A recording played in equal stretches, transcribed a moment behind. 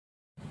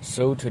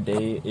So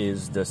today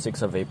is the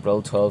 6th of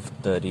April,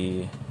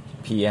 12:30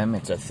 p.m.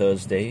 It's a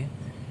Thursday.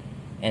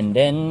 And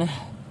then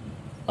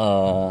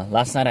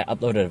last night I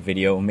uploaded a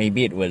video.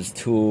 Maybe it was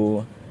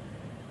too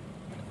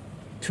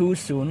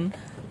soon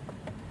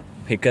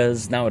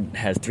because now it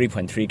has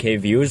 3.3k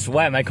views.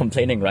 Why am I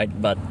complaining, right?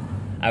 But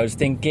I was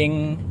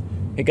thinking,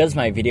 because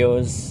my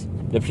videos,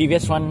 the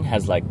previous one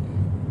has like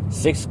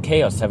 6k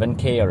or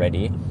 7k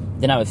already,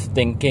 then I was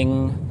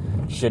thinking,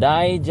 should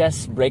I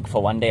just break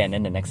for one day and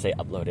then the next day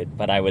upload it?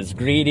 But I was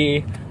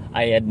greedy,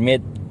 I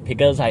admit,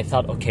 because I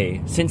thought,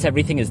 okay, since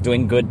everything is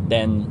doing good,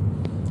 then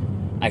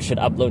I should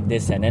upload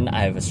this, and then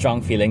I have a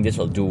strong feeling this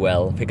will do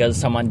well because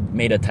someone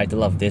made a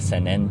title of this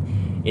and then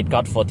it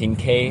got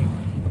 14k.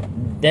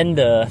 Then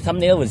the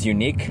thumbnail was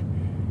unique,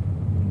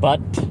 but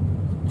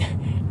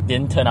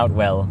didn't turn out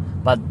well.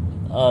 But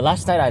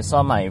last night I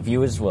saw my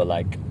views were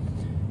like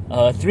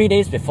 3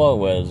 days before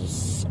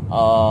was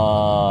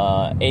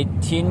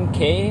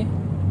 18k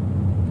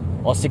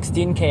or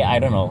 16k, I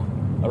don't know,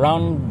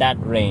 around that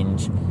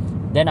range.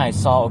 Then I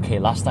saw, okay,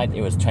 last night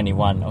it was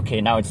 21,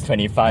 okay, now it's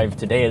 25,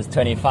 today is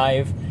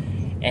 25,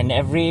 and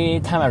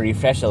every time I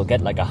refresh I'll get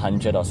like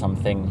 100 or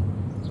something.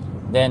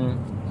 Then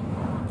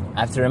I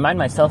have to remind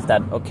myself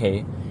that,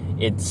 okay,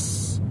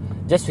 it's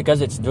just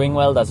because it's doing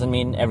well doesn't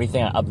mean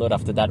everything I upload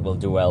after that will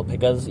do well,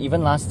 because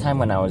even last time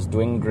when I was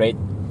doing great,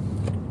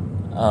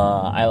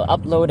 I'll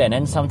upload and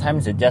then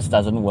sometimes it just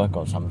doesn't work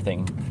or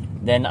something.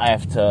 Then I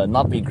have to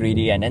not be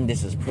greedy, and then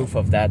this is proof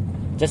of that.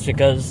 Just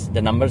because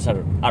the numbers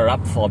are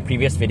up for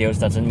previous videos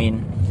doesn't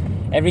mean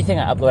everything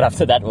I upload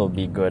after that will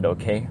be good,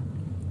 okay?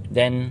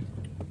 Then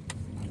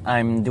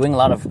I'm doing a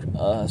lot of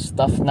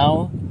stuff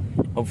now.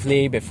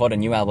 Hopefully before the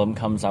new album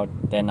comes out,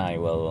 then I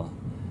will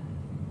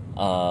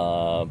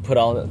put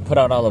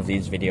out all of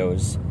these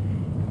videos.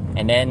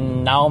 And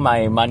then now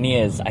my money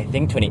is, I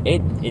think,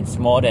 28. It's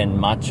more than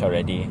March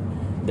already,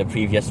 the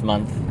previous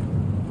month.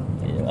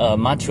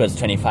 March was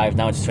 25,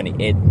 now it's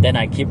 28. Then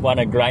I keep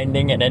on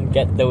grinding and then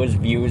get those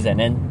views, and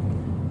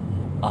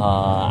then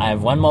I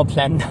have one more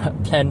planned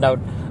out,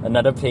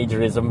 another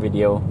plagiarism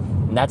video,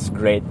 and that's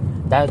great.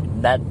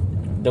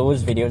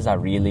 Those videos are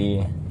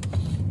really,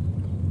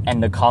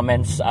 and the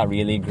comments are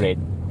really great.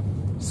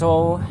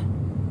 So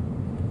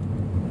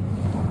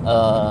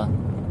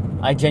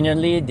I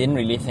genuinely didn't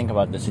really think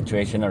about the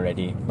situation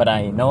already, but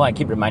I know I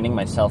keep reminding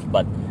myself,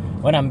 but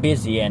when I'm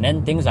busy and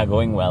then things are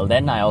going well,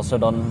 then I also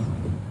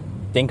don't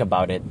think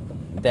about it.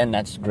 Then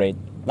that's great.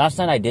 Last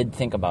night I did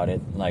think about it,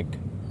 like,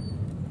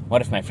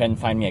 what if my friend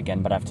find me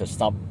again, but I have to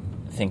stop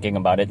thinking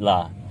about it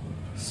lah.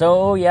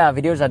 So yeah,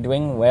 videos are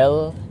doing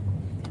well,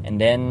 and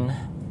then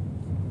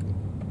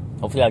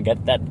hopefully I'll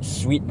get that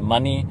sweet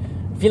money.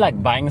 I feel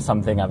like buying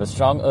something. I have a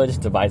strong urge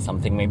to buy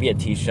something, maybe a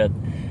t-shirt.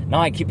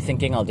 Now I keep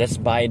thinking I'll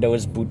just buy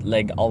those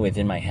bootleg all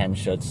within my hand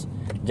shirts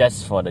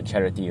just for the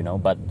charity, you know,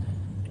 but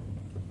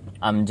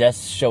I'm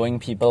just showing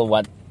people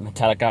what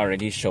Metallica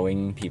already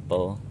showing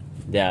people,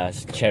 their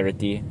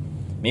charity.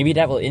 Maybe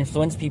that will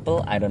influence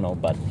people, I don't know,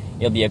 but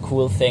it'll be a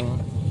cool thing.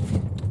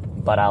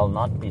 But I'll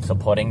not be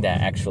supporting their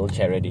actual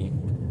charity.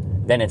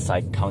 Then it's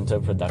like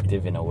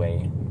counterproductive in a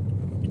way.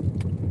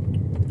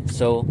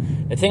 So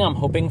the thing I'm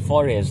hoping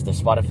for is the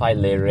Spotify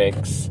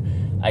lyrics.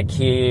 I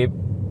keep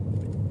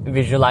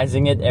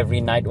visualizing it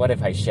every night. What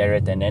if I share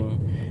it, and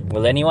then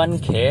will anyone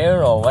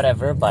care or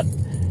whatever? But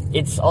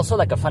it's also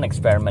like a fun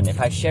experiment. If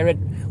I share it,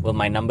 will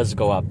my numbers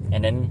go up?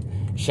 And then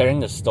sharing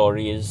the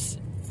stories,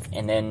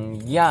 and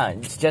then yeah,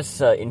 it's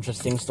just an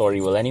interesting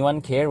story. Will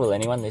anyone care? Will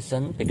anyone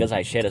listen because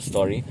I shared a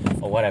story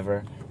or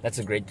whatever? That's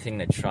a great thing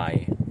to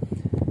try.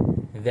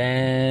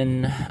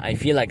 Then I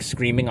feel like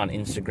screaming on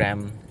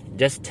Instagram.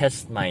 Just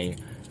test my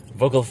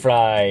vocal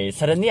fry.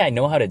 Suddenly I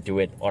know how to do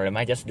it, or am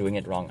I just doing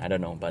it wrong? I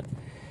don't know, but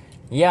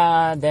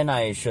yeah, then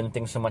I shouldn't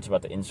think so much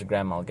about the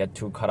Instagram. I'll get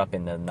too caught up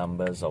in the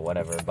numbers or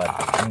whatever, but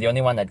I'm the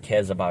only one that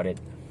cares about it.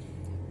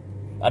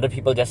 Other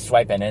people just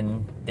swipe and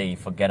then they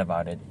forget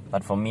about it.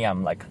 But for me,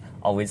 I'm like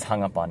always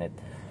hung up on it.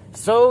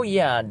 So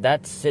yeah,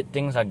 that's it.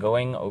 Things are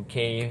going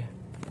okay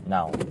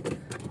now.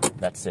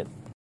 That's it.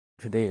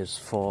 Today is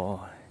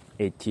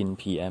 4:18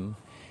 p.m.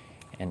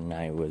 and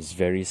I was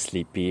very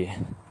sleepy.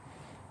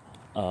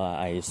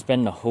 I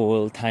spent the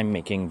whole time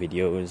making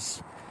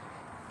videos,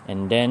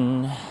 and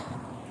then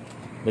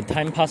the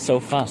time passed so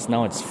fast.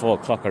 Now it's 4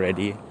 o'clock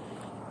already.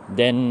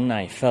 Then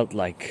I felt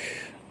like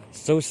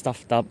so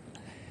stuffed up.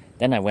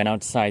 Then I went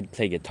outside,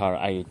 play guitar.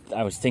 I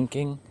was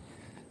thinking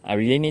I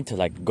really need to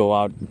like go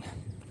out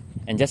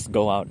and just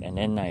go out. And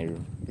then I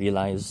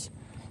realized,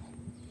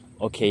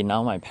 okay,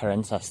 now my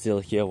parents are still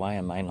here. Why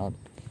am I not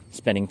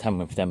spending time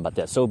with them? But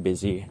they're so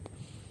busy.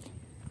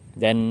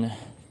 Then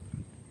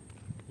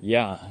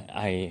yeah,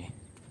 I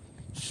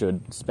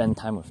should spend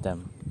time with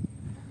them,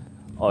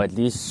 or at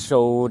least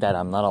show that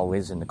I'm not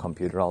always in the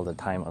computer all the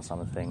time or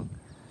something.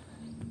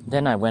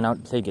 Then I went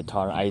out, play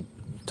guitar. I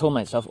told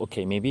myself,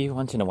 okay, maybe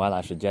once in a while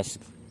I should just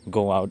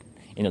go out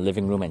in the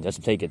living room and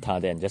just play guitar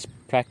there and just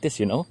practice,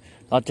 you know?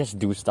 Not just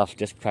do stuff,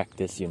 just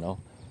practice, you know?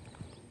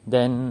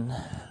 Then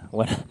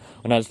when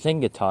I was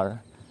playing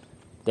guitar,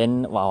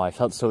 Then, wow, I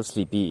felt so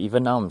sleepy.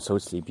 Even now, I'm so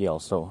sleepy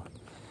also.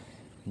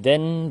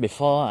 Then,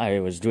 before I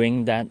was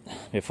doing that,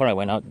 before I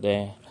went out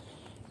there,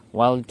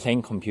 while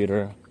playing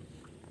computer,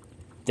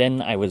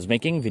 then I was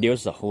making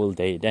videos the whole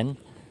day. Then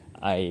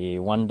I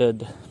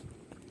wondered,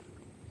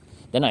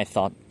 then I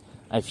thought,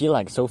 I feel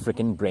like so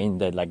freaking brain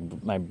dead, like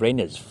my brain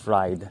is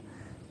fried.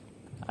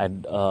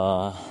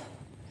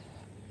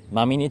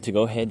 Mommy need to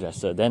go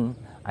hairdresser. Then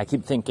I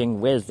keep thinking,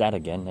 where's that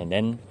again? And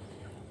then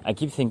I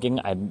keep thinking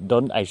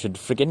I should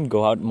freaking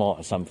go out more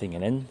or something.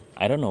 And then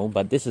I don't know,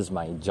 but this is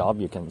my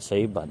job, you can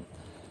say. But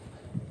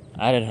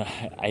I don't know.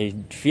 I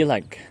feel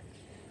like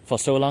for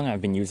so long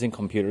I've been using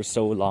computers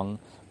so long,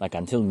 like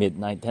until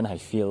midnight. Then I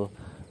feel,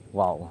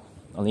 wow,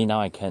 only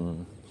now I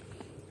can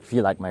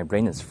feel like my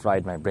brain is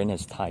fried, my brain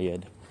is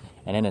tired.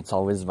 And then it's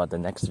always about the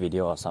next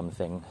video or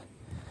something.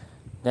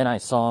 Then I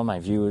saw my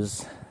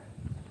views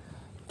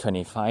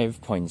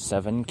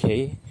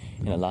 25.7k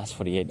in the last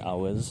 48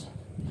 hours.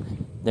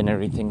 Then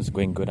everything's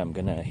going good. I'm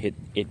gonna hit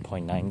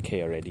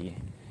 8.9k already.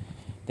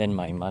 Then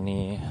my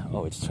money,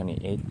 it's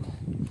 28.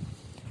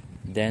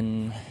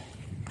 Then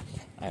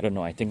I don't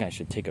know, I think I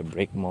should take a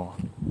break more.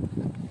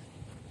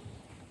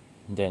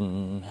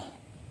 Then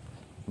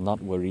not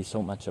worry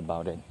so much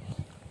about it.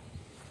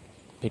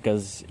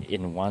 Because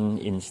in one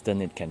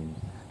instant it can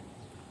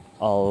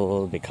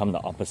all become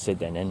the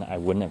opposite, and then I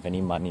wouldn't have any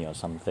money or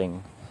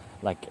something.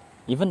 Like,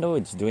 even though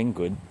it's doing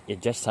good,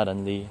 it just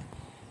suddenly,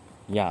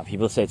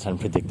 people say it's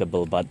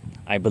unpredictable, but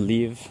I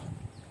believe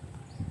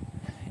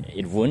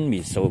it wouldn't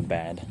be so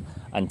bad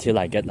until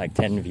I get like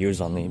 10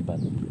 views only. But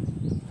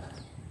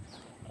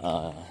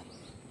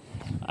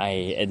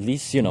I at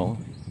least,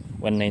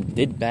 when I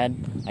did bad,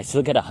 I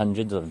still get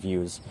hundreds of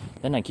views.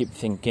 Then I keep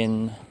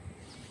thinking,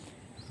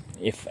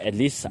 if at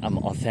least I'm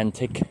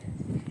authentic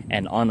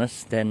and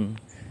honest, then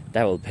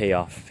that will pay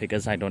off,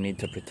 because I don't need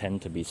to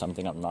pretend to be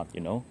something I'm not,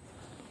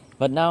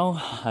 But now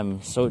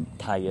I'm so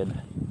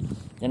tired.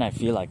 Then I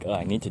feel like,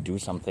 I need to do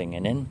something.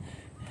 And then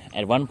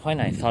at one point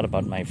I thought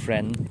about my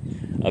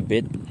friend a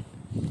bit,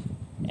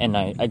 and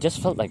I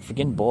just felt like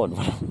freaking bored.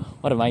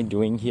 What am I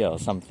doing here or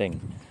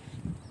something?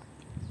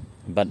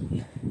 But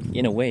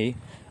in a way,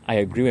 I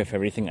agree with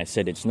everything I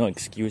said. It's no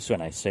excuse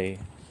when I say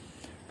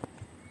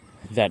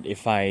that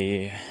if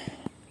I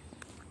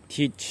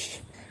teach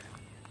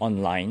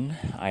online,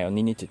 I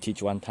only need to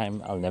teach one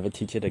time. I'll never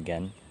teach it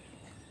again.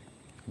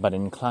 But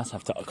in class, I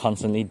have to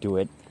constantly do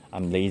it.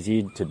 I'm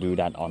lazy to do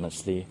that,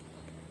 honestly.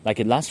 Like,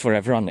 it lasts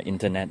forever on the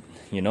internet,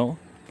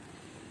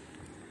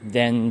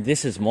 Then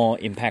this is more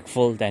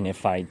impactful than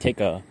if I take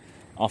a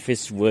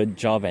office word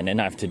job and then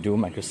I have to do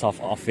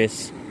Microsoft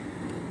Office.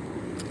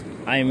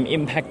 I'm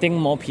impacting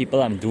more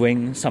people. I'm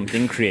doing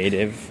something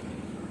creative.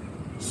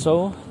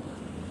 So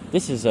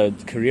this is a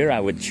career I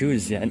would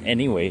choose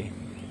anyway.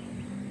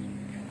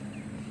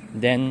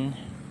 Then,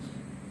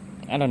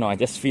 I don't know, I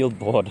just feel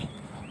bored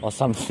or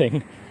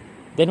something.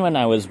 Then when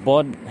I was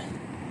bored,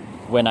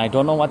 when I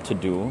don't know what to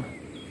do,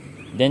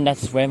 then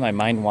that's where my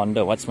mind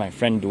wanders. What's my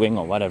friend doing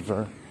or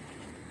whatever?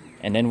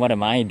 And then what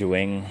am I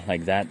doing,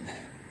 like that?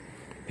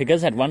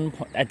 Because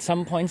at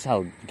some points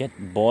I'll get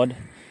bored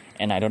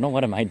and I don't know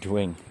what am I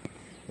doing.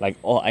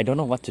 I don't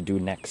know what to do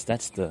next.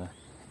 That's the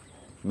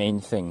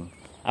main thing.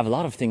 I have a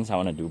lot of things I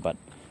want to do, but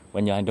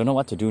when I don't know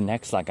what to do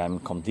next, like I'm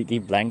completely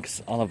blank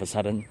all of a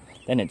sudden,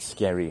 then it's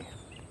scary.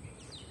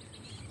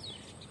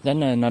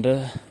 Then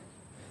another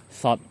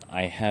thought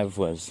I have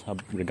was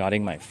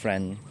regarding my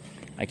friend.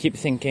 I keep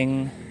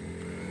thinking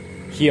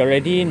he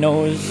already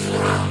knows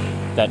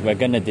that we're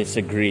gonna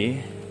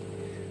disagree,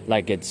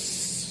 like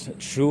it's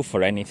true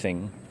for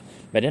anything.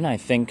 But then I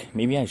think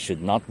maybe I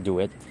should not do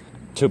it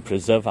to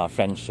preserve our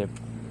friendship,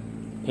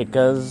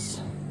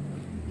 because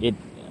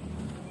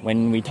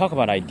when we talk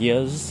about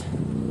ideas,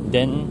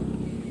 then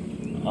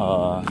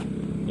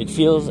it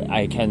feels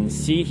I can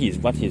see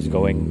what he's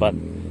going, but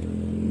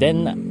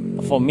then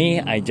for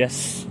me,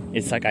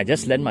 it's like I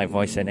just lend my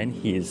voice and then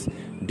he's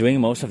doing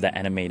most of the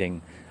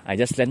animating. I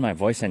just lend my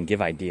voice and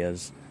give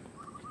ideas,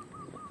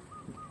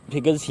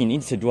 because he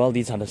needs to do all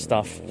these other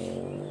stuff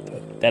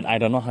that I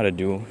don't know how to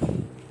do.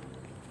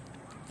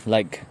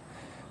 Like,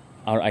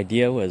 our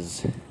idea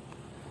was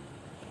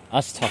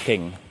us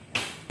talking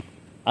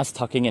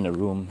in a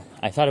room.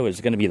 I thought it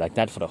was going to be like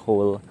that for the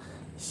whole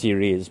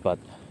series, but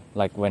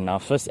like when our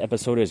first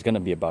episode is going to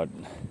be about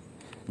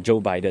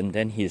Joe Biden,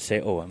 then he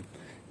say,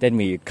 then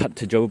we cut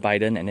to Joe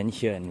Biden and then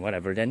here and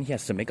whatever. Then he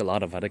has to make a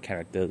lot of other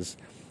characters,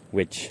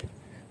 which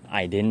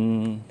I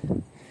didn't.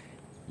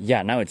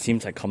 Yeah, now it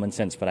seems like common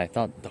sense, but I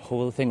thought the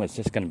whole thing was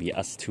just going to be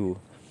us two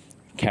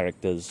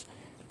characters.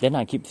 Then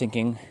I keep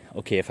thinking,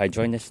 okay, if I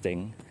join this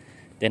thing,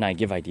 then I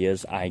give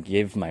ideas, I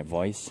give my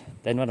voice,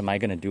 then what am I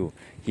going to do?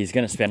 He's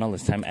going to spend all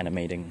his time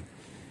animating.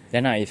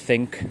 Then I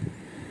think,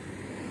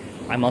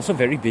 I'm also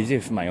very busy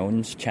with my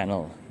own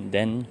channel.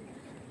 Then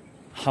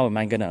how am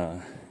I going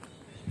to,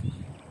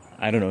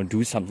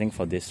 do something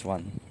for this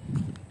one?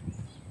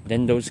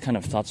 Then those kind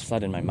of thoughts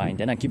flood in my mind.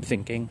 Then I keep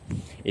thinking,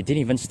 it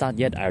didn't even start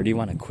yet, I already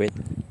want to quit.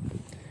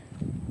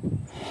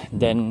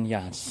 Then,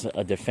 it's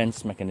a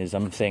defense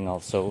mechanism thing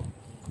also.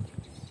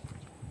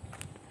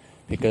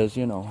 because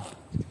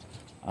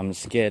I'm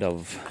scared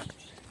of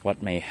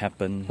what may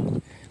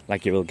happen,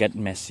 like it will get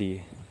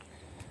messy.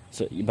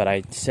 So, but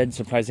I said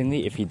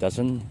surprisingly, if he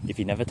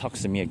never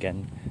talks to me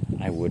again,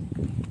 I would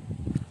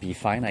be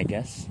fine, I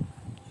guess.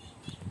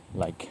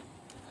 Like,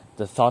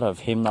 the thought of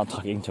him not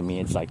talking to me,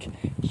 it's like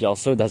he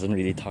also doesn't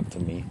really talk to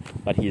me,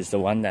 but he's the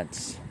one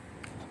that's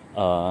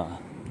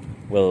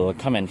will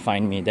come and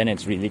find me. Then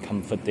it's really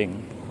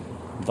comforting.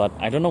 But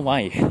I don't know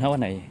why. Now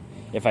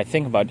if I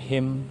think about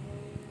him,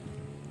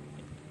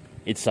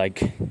 it's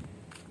like,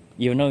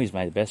 even though he's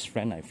my best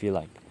friend, I feel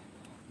like,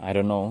 I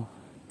don't know,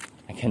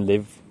 I can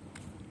live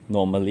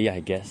normally,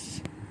 I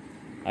guess.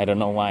 I don't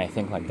know why I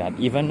think like that.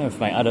 Even with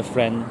my other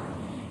friend,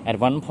 at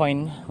one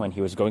point when he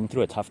was going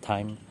through a tough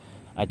time,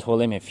 I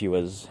told him if he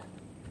was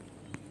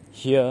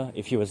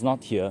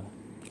not here,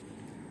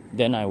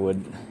 then I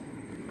would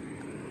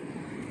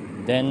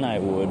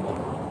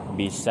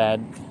be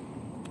sad.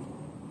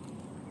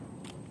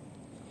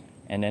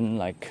 And then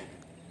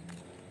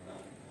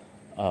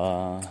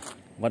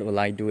what will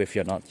I do if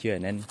you're not here?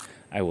 And then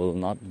I will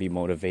not be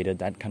motivated,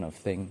 that kind of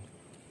thing.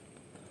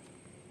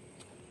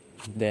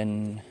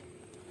 Then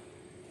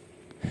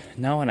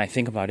now when I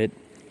think about it,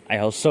 I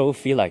also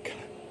feel like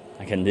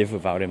I can live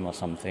without him or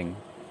something.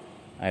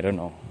 I don't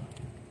know.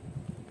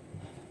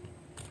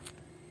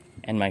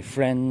 And my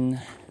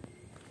friend,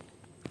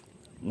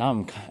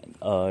 now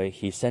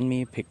he sent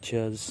me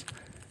pictures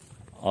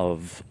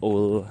of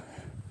old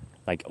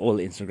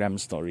Instagram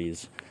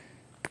stories.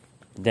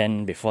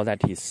 Then before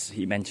that,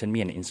 he mentioned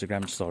me an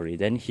Instagram story.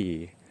 Then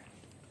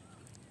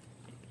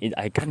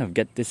I kind of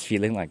get this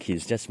feeling like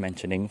he's just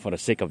mentioning for the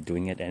sake of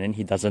doing it, and then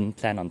he doesn't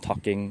plan on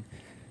talking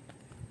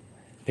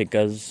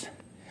because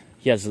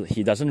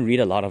he doesn't read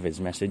a lot of his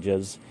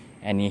messages,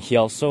 and he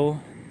also,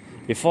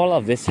 before all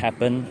of this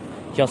happened,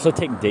 he also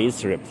take days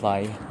to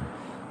reply.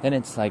 Then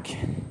it's like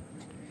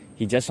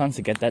he just wants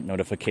to get that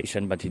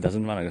notification, but he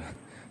doesn't want to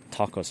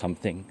talk or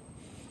something.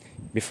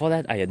 Before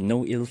that, I had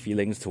no ill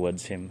feelings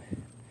towards him,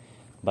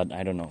 but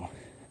I don't know.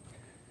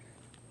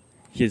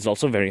 He's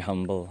also very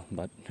humble,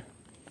 but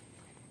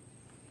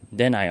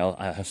then I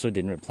also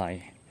didn't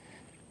reply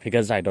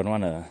because I don't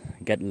want to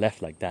get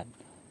left like that.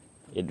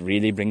 It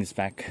really brings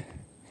back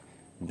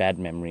bad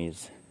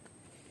memories.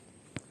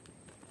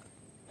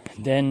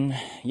 Then,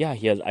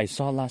 I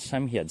saw last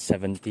time he had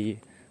 70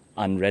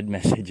 unread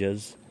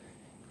messages.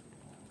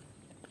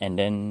 And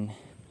then,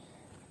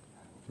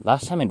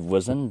 last time it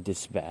wasn't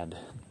this bad.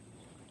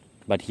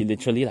 But he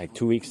literally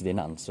 2 weeks didn't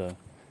answer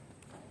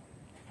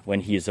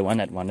when he's the one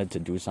that wanted to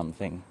do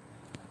something.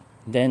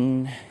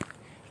 Then,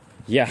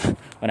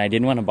 when I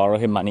didn't want to borrow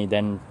him money,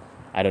 then,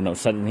 I don't know,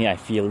 suddenly I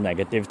feel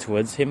negative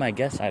towards him, I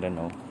guess, I don't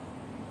know.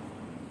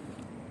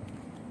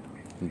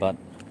 But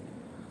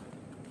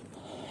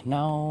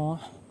now,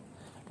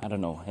 I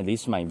don't know, at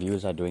least my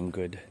views are doing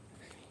good.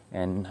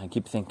 And I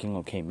keep thinking,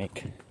 okay,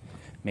 make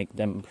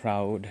them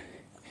proud,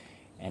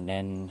 and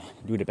then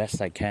do the best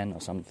I can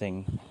or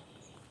something.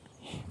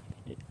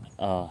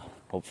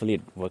 Hopefully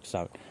it works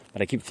out.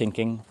 But I keep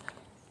thinking,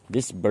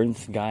 this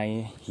Burns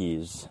guy,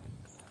 he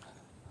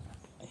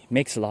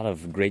makes a lot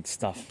of great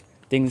stuff,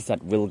 things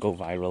that will go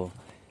viral,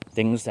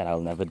 things that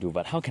I'll never do.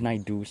 But how can I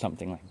do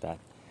something like that?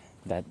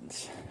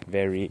 That's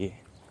very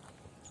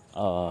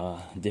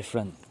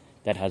different,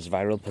 that has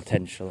viral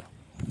potential.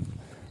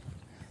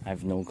 I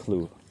have no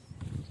clue.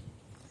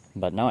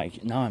 But now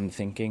I'm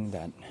thinking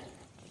that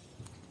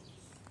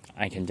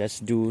I can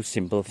just do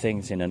simple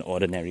things in an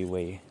ordinary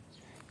way,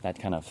 that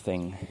kind of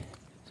thing.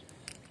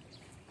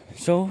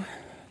 So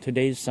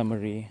today's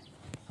summary,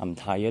 I'm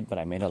tired, but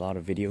I made a lot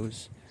of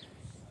videos.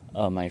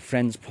 My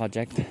friend's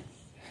project,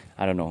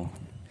 I don't know,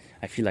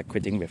 I feel like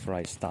quitting before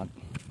I start,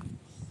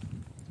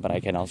 but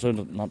I can also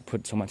not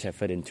put so much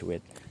effort into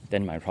it.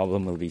 Then my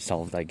problem will be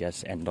solved, I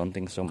guess, and don't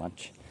think so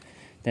much.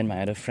 Then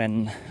my other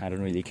friend, I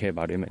don't really care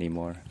about him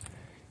anymore.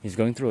 He's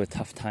going through a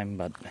tough time,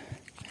 but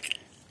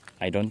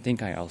I don't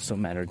think I also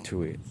matter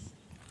to it.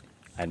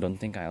 I don't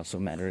think I also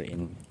matter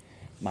in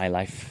my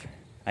life.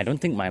 I don't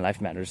think my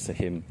life matters to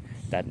him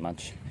that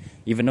much,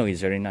 even though he's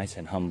very nice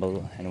and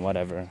humble and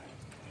whatever.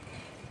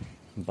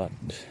 But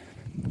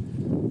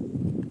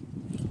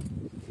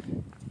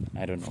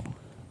I don't know.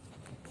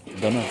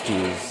 Don't know if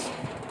he's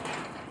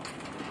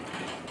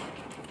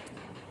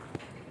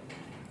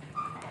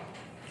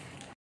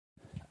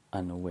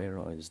unaware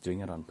or is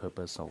doing it on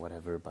purpose or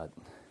whatever, but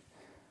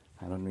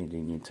I don't really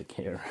need to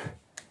care.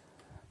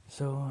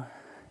 So,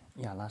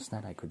 last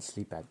night I could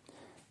sleep at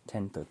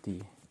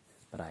 10:30,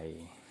 but I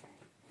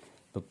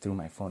looked through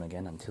my phone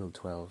again until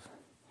 12.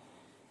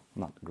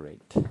 Not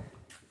great.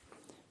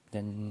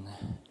 Then,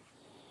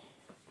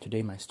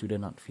 today my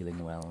student not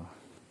feeling well.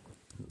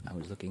 I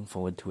was looking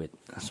forward to it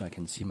so I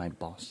can see my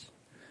boss.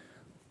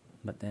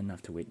 But then I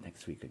have to wait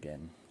next week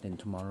again. Then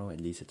tomorrow,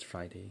 at least it's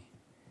Friday.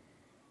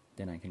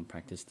 Then I can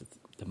practice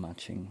the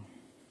marching.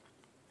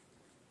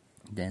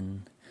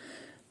 Then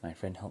my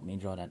friend helped me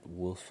draw that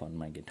wolf on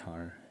my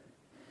guitar.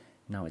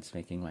 Now it's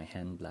making my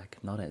hand black.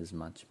 Not as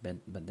much, but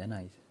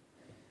then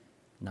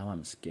now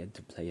I'm scared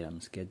to play it.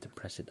 I'm scared to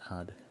press it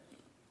hard.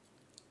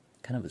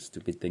 Kind of a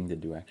stupid thing to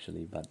do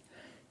actually, but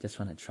just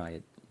want to try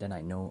it. Then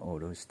I know, oh,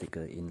 those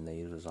sticker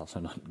inlays was also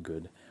not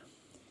good.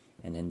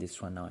 And then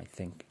this one now, I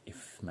think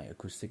if my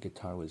acoustic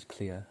guitar was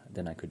clear,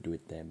 then I could do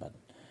it there, but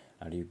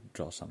I already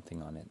draw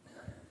something on it.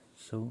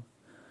 So,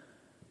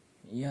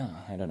 yeah,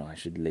 I don't know, I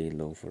should lay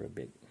low for a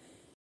bit.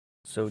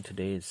 So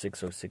today is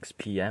 6:06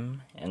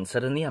 p.m. and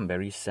suddenly I'm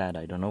very sad,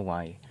 I don't know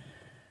why.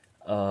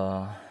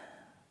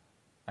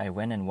 I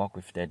went and walked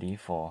with Daddy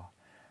for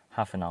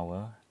half an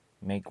hour,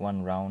 make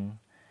one round,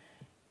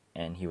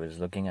 and he was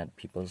looking at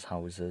people's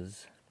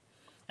houses.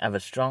 I have a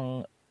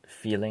strong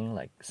feeling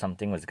like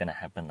something was gonna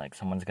happen, like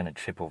someone's gonna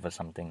trip over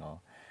something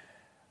or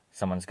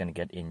someone's gonna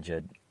get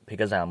injured,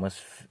 because I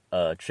almost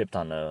tripped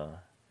on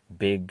a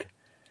big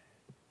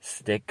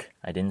stick.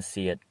 I didn't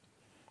see it.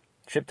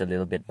 Tripped a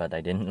little bit, but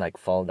I didn't like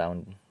fall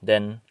down.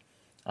 Then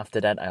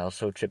after that I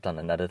also tripped on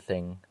another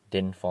thing,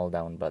 didn't fall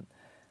down, but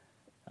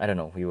I don't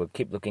know, we would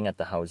keep looking at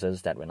the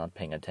houses that were not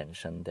paying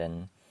attention.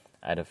 Then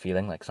I had a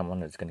feeling like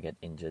someone was gonna get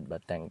injured,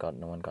 but thank God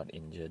no one got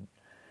injured.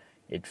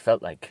 It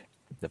felt like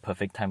the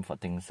perfect time for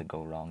things to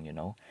go wrong, you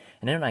know.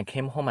 And then when I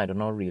came home, I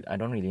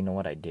don't really know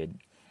what I did.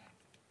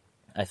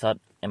 I thought,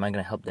 am I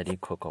gonna help Daddy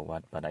cook or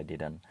what? But I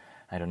didn't.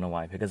 I don't know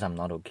why, because I'm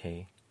not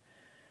okay.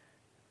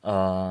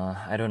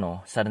 I don't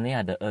know. Suddenly I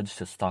had the urge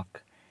to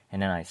stalk,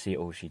 and then I see,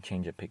 oh, she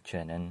changed a picture,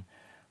 and then,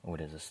 oh,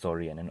 there's a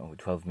story, and then, oh,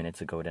 12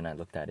 minutes ago, then I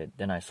looked at it.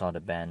 Then I saw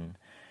the band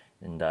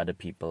and the other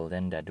people,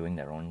 then they're doing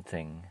their own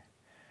thing.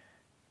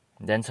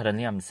 Then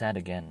suddenly I'm sad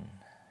again,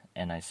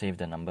 and I saved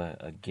the number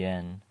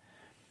again.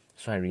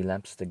 So I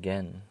relapsed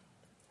again.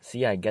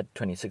 See, I get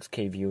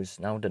 26k views.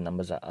 Now the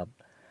numbers are up,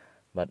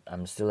 but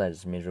I'm still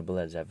as miserable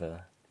as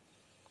ever.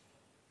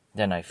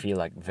 Then I feel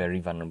like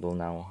very vulnerable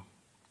now.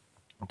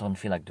 I don't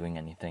feel like doing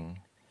anything.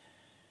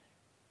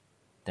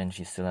 Then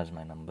she still has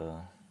my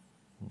number.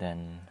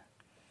 Then,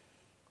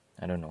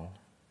 I don't know.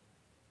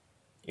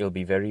 It'll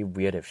be very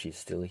weird if she's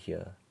still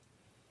here.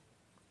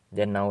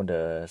 Then now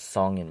the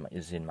song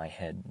is in my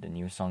head, the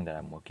new song that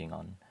I'm working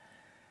on.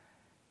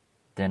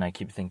 Then I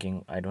keep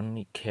thinking, I don't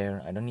need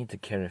to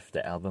care if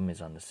the album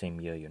is on the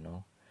same year, you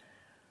know.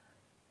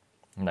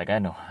 Like I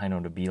know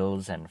the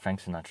Beatles and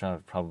Frank Sinatra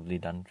have probably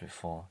done it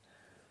before.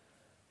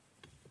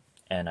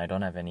 And I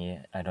don't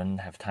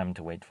have time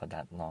to wait for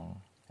that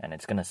long. And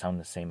it's gonna sound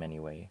the same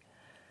anyway.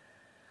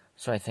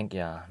 So I think,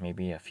 yeah,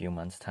 maybe a few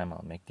months' time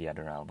I'll make the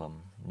other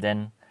album.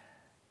 Then,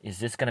 is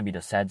this gonna be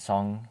the sad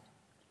song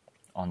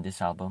on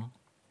this album?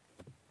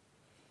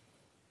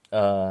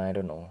 I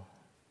don't know.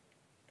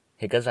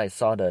 Because I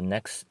saw the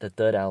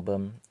third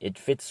album, it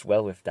fits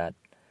well with that.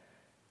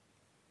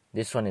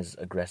 This one is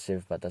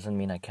aggressive, but doesn't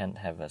mean I can't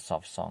have a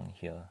soft song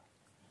here.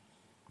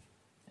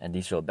 And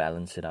these will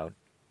balance it out.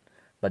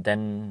 But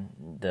then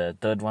the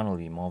third one will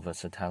be more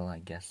versatile, I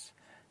guess.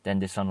 Then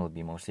this one will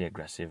be mostly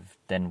aggressive.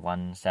 Then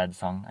one sad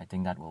song, I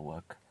think that will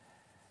work.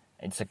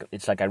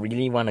 It's like I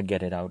really want to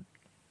get it out.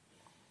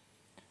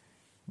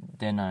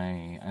 Then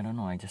I don't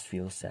know, I just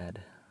feel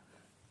sad.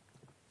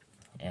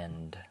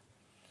 And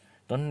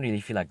don't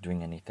really feel like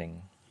doing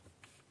anything.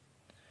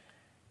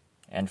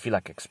 And feel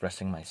like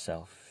expressing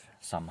myself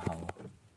somehow.